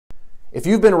If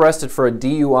you've been arrested for a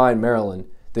DUI in Maryland,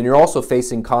 then you're also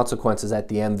facing consequences at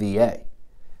the MVA.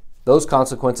 Those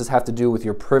consequences have to do with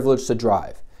your privilege to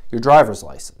drive, your driver's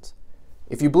license.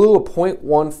 If you blew a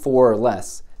 .14 or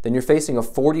less, then you're facing a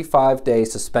 45-day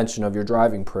suspension of your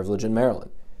driving privilege in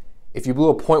Maryland. If you blew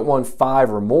a .15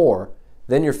 or more,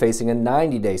 then you're facing a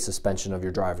 90-day suspension of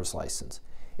your driver's license.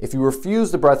 If you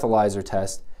refuse the breathalyzer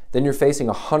test, then you're facing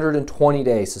a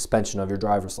 120-day suspension of your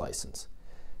driver's license.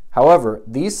 However,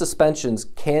 these suspensions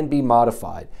can be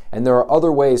modified, and there are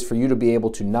other ways for you to be able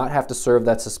to not have to serve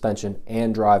that suspension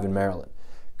and drive in Maryland.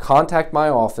 Contact my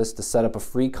office to set up a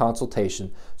free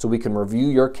consultation so we can review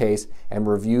your case and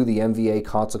review the MVA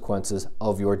consequences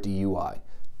of your DUI.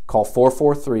 Call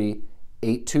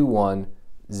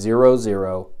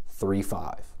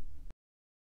 443-821-0035.